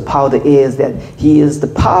prince of the power of the air, is that he is the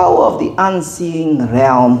power of the unseen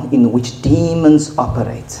realm in which demons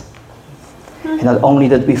operate. And not only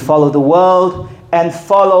that we follow the world and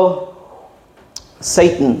follow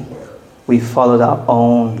Satan, we followed our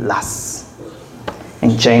own lusts.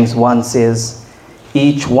 And James 1 says,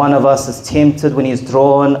 each one of us is tempted when he is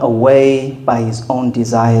drawn away by his own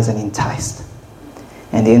desires and enticed.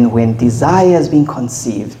 And then when desire has been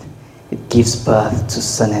conceived, it gives birth to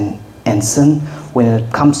sin, and sin, when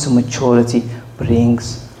it comes to maturity,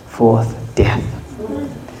 brings forth death.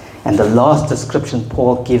 And the last description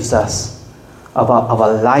Paul gives us of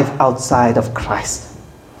a life outside of Christ,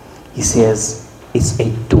 he says, it's a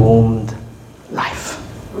doomed life.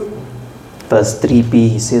 Verse 3b,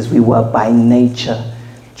 he says, we were by nature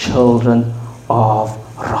children of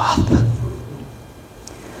wrath.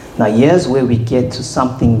 Now here's where we get to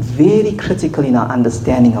something very critical in our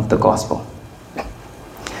understanding of the gospel.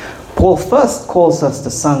 Paul first calls us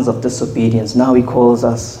the sons of disobedience. Now he calls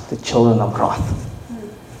us the children of wrath.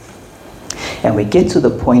 And we get to the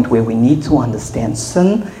point where we need to understand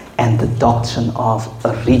sin and the doctrine of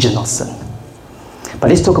original sin. But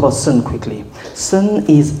let's talk about sin quickly. Sin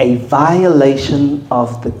is a violation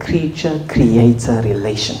of the creature-creator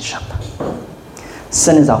relationship.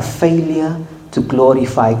 Sin is our failure to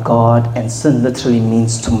glorify God, and sin literally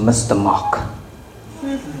means to miss the mark.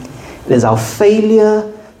 It is our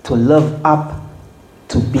failure to live up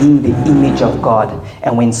to being the image of God.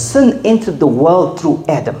 And when sin entered the world through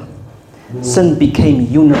Adam, sin became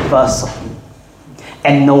universal,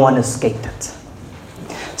 and no one escaped it.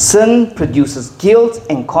 Sin produces guilt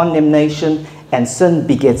and condemnation, and sin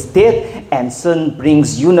begets death, and sin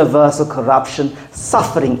brings universal corruption,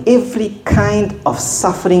 suffering. Every kind of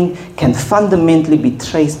suffering can fundamentally be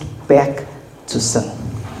traced back to sin.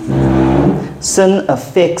 Sin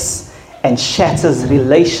affects and shatters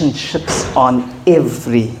relationships on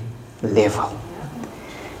every level.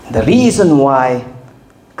 The reason why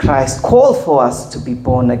Christ called for us to be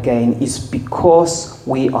born again is because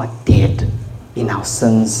we are dead in our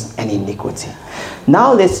sins and iniquity.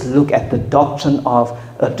 Now let's look at the doctrine of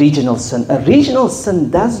original sin. Original sin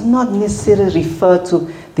does not necessarily refer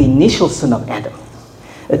to the initial sin of Adam.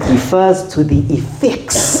 It refers to the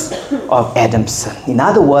effects of Adam's sin. In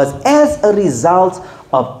other words, as a result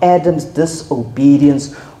of Adam's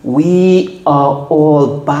disobedience, we are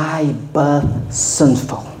all by birth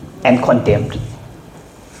sinful and condemned.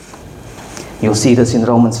 You'll see this in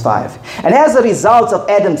Romans 5. And as a result of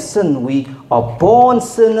Adam's sin, we are born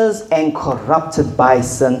sinners and corrupted by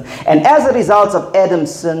sin. And as a result of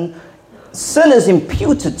Adam's sin, sin is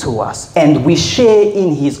imputed to us and we share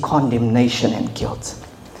in his condemnation and guilt.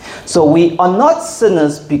 So we are not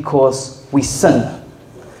sinners because we sin.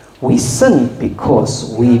 We sin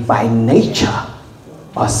because we by nature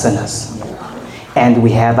are sinners. And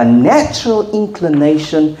we have a natural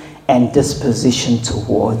inclination and disposition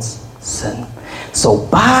towards sin. So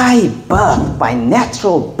by birth, by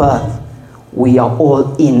natural birth, we are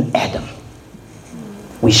all in Adam.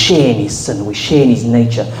 We share in his sin, we share in his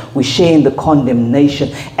nature, we share in the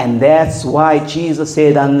condemnation. And that's why Jesus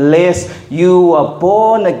said, unless you are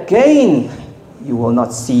born again, you will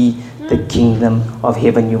not see the kingdom of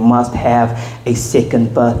heaven. You must have a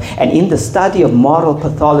second birth. And in the study of moral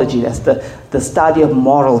pathology, that's the study of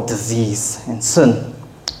moral disease and sin,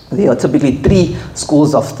 there are typically three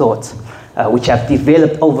schools of thought which have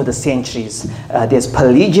developed over the centuries. There's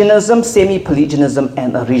Pelagianism, semi-Pelagianism,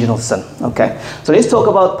 and original sin. Okay, so let's talk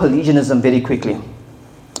about Pelagianism very quickly.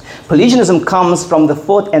 Pelagianism comes from the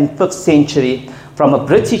 4th and 5th century from a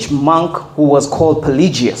British monk who was called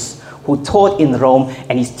Pelagius, who taught in Rome,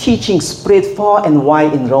 and his teaching spread far and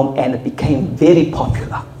wide in Rome, and it became very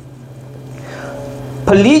popular.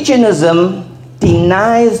 Pelagianism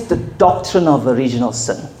denies the doctrine of original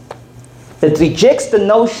sin. It rejects the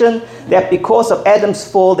notion that because of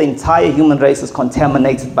Adam's fall, the entire human race is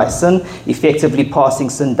contaminated by sin, effectively passing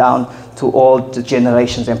sin down to all the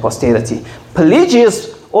generations and posterity.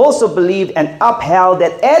 Pelagius also believed and upheld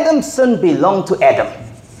that Adam's sin belonged to Adam,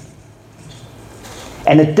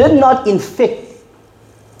 and it did not infect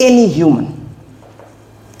any human.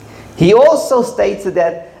 He also stated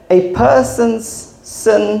that a person's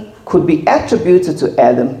sin could be attributed to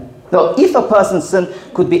Adam. Now, if a person's sin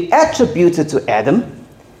could be attributed to Adam,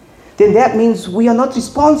 then that means we are not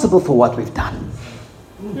responsible for what we've done.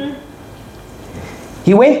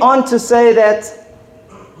 He went on to say that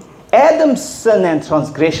Adam's sin and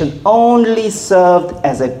transgression only served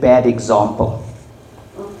as a bad example.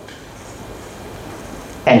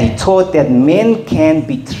 And he taught that men can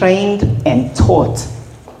be trained and taught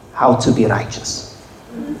how to be righteous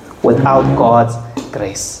without God's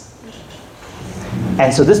grace.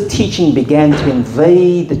 And so this teaching began to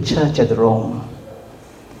invade the church at Rome.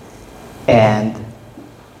 And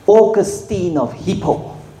Augustine of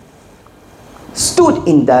Hippo stood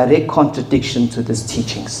in direct contradiction to these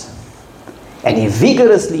teachings. And he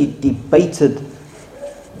vigorously debated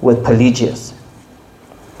with Pelagius.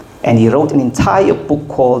 And he wrote an entire book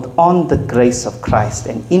called On the Grace of Christ.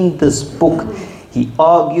 And in this book, he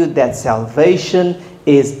argued that salvation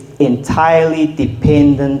is entirely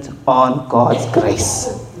dependent on God's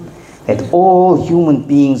grace. That all human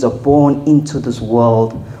beings are born into this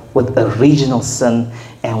world with original sin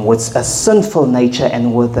and with a sinful nature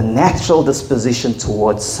and with a natural disposition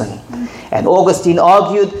towards sin. And Augustine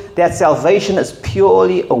argued that salvation is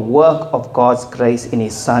purely a work of God's grace in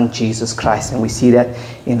his Son, Jesus Christ. And we see that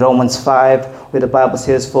in Romans 5, where the Bible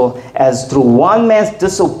says, for as through one man's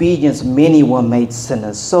disobedience many were made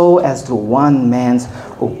sinners, so as through one man's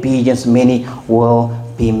obedience many will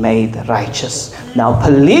be made righteous. Now,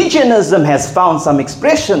 Pelagianism has found some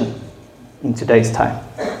expression in today's time,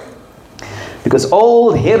 because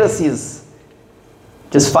old heresies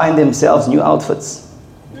just find themselves new outfits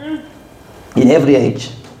in every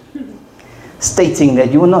age, stating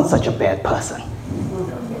that you are not such a bad person.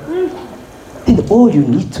 And all you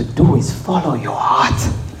need to do is follow your heart.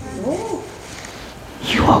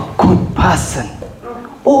 You are a good person.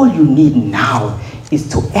 All you need now is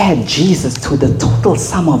to add Jesus to the total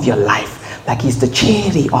sum of your life, like he's the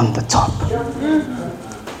cherry on the top.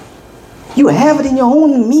 You have it in your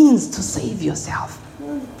own means to save yourself.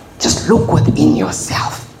 Just look within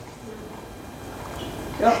yourself.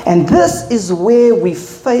 And this is where we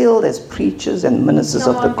failed as preachers and ministers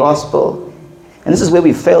of the gospel. And this is where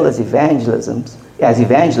we failed as evangelists,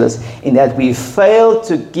 in that we failed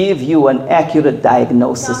to give you an accurate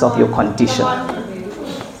diagnosis of your condition.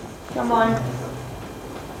 Come on.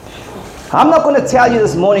 I'm not going to tell you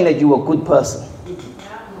this morning that you're a good person.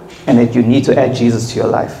 and that you need to add Jesus to your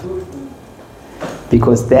life.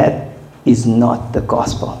 Because that is not the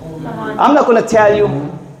gospel. I'm not going to tell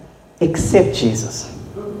you, accept Jesus.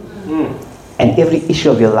 And every issue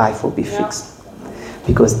of your life will be fixed.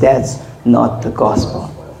 Because that's not the gospel.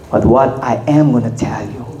 But what I am going to tell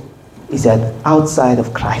you is that outside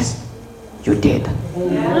of Christ, you're dead.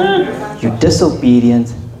 You're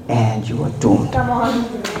disobedient and you are doomed.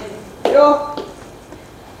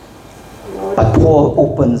 But Paul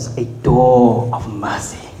opens a door of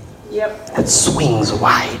mercy that swings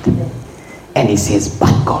wide. And he says,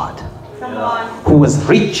 but God, who was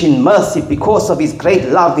rich in mercy because of his great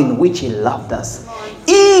love in which he loved us,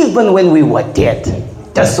 even when we were dead,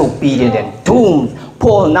 disobedient and doomed,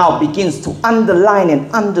 Paul now begins to underline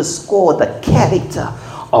and underscore the character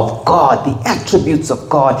of God, the attributes of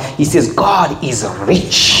God. He says, God is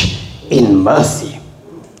rich in mercy.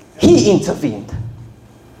 He intervened.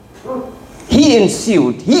 He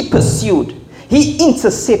ensued. He pursued. He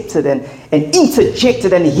intercepted and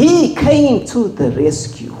interjected, and he came to the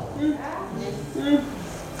rescue.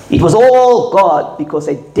 It was all God, because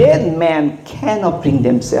a dead man cannot bring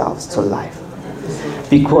themselves to life.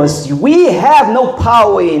 Because we have no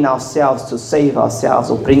power in ourselves to save ourselves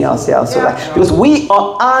or bring ourselves to life. Because we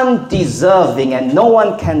are undeserving and no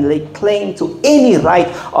one can lay claim to any right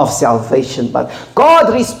of salvation. But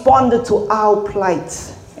God responded to our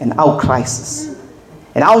plight and our crisis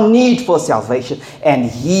and our need for salvation. And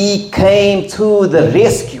he came to the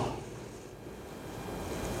rescue.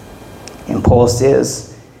 And Paul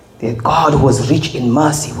says that God was rich in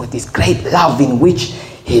mercy with his great love in which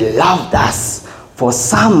he loved us. For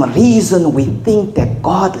some reason, we think that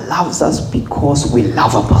God loves us because we're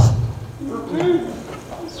lovable.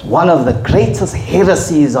 It's one of the greatest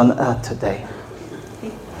heresies on earth today.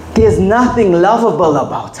 There's nothing lovable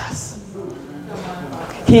about us.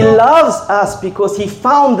 He loves us because he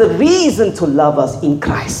found the reason to love us in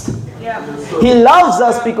Christ. He loves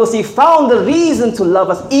us because he found the reason to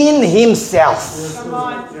love us in himself.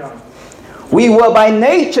 We were by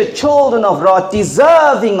nature children of wrath,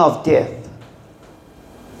 deserving of death.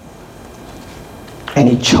 And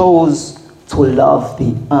he chose to love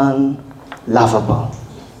the unlovable.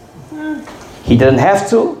 He didn't have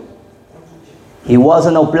to. He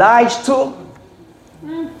wasn't obliged to.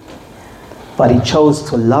 But he chose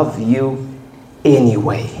to love you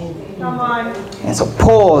anyway. And so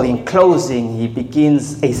Paul, in closing, he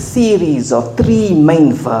begins a series of 3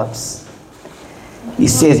 main verbs. He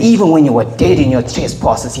says, even when you were dead in your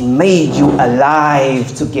trespasses, he made you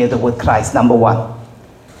alive together with Christ. Number 1.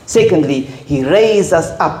 Secondly, he raised us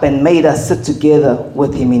up and made us sit together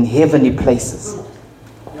with him in heavenly places.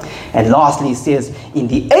 And lastly, he says, in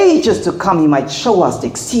the ages to come, he might show us the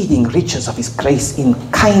exceeding riches of his grace in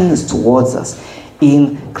kindness towards us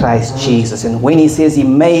in Christ Jesus. And when he says he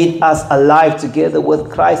made us alive together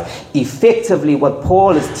with Christ, effectively what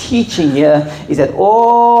Paul is teaching here is that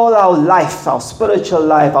all our life, our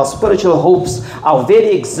spiritual hopes, our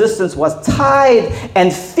very existence was tied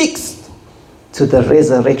and fixed to the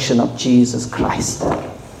resurrection of Jesus Christ.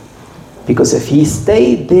 Because if he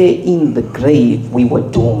stayed there in the grave, we were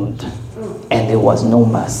doomed and there was no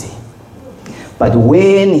mercy. But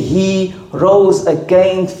when he rose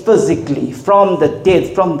again physically from the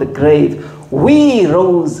dead, from the grave, we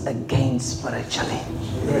rose again spiritually.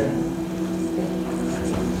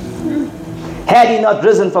 Had he not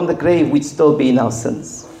risen from the grave, we'd still be in our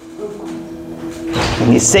sins.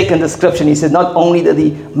 In his second description, he said, not only did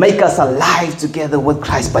he make us alive together with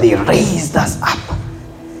Christ, but he raised us up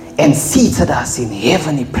and seated us in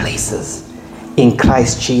heavenly places in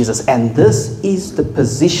Christ Jesus. And this is the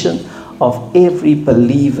position of every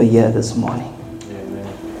believer here this morning. Amen.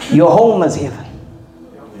 Your home is heaven.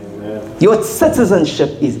 Amen. Your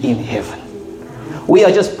citizenship is in heaven. We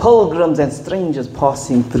are just pilgrims and strangers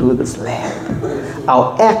passing through this land.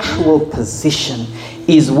 Our actual position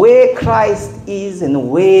is where Christ is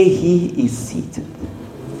and where he is seated.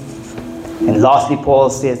 And lastly, Paul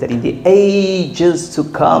says that in the ages to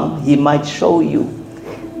come, he might show you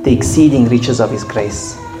the exceeding riches of his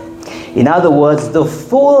grace. In other words, the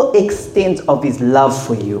full extent of his love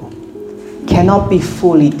for you cannot be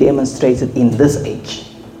fully demonstrated in this age,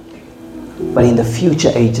 but in the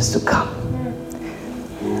future ages to come.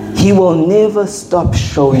 He will never stop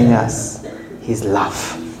showing us his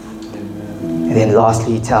love. And then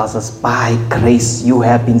lastly, he tells us, by grace you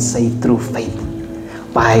have been saved through faith.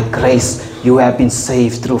 By grace you have been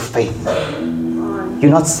saved through faith.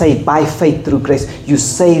 You're not saved by faith through grace. You're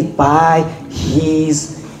saved by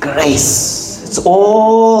his grace. It's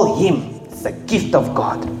all him. It's a gift of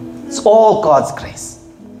God. It's all God's grace.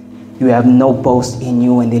 You have no boast in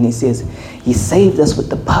you. And then he says, He saved us with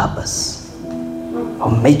the purpose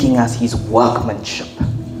of making us his workmanship.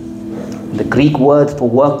 The Greek word for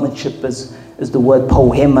workmanship is the word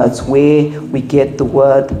poema. It's where we get the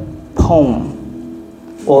word poem,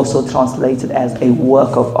 also translated as a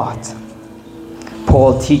work of art.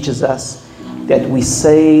 Paul teaches us that we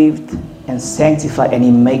saved and sanctified, and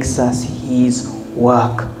he makes us his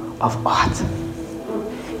work of art.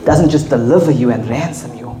 He doesn't just deliver you and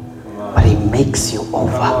ransom you, but he makes you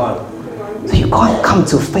over. So you can't come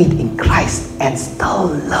to faith in Christ and still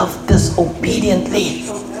live disobediently.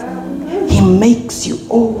 He makes you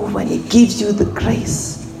over and he gives you the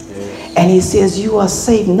grace. And he says you are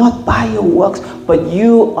saved not by your works, but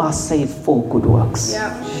you are saved for good works.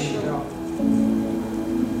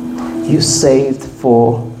 You're saved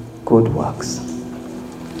for good works.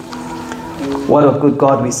 What a good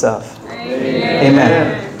God we serve.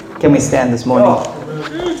 Amen. Can we stand this morning?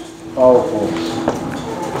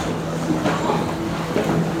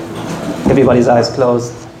 Everybody's eyes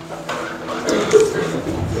closed.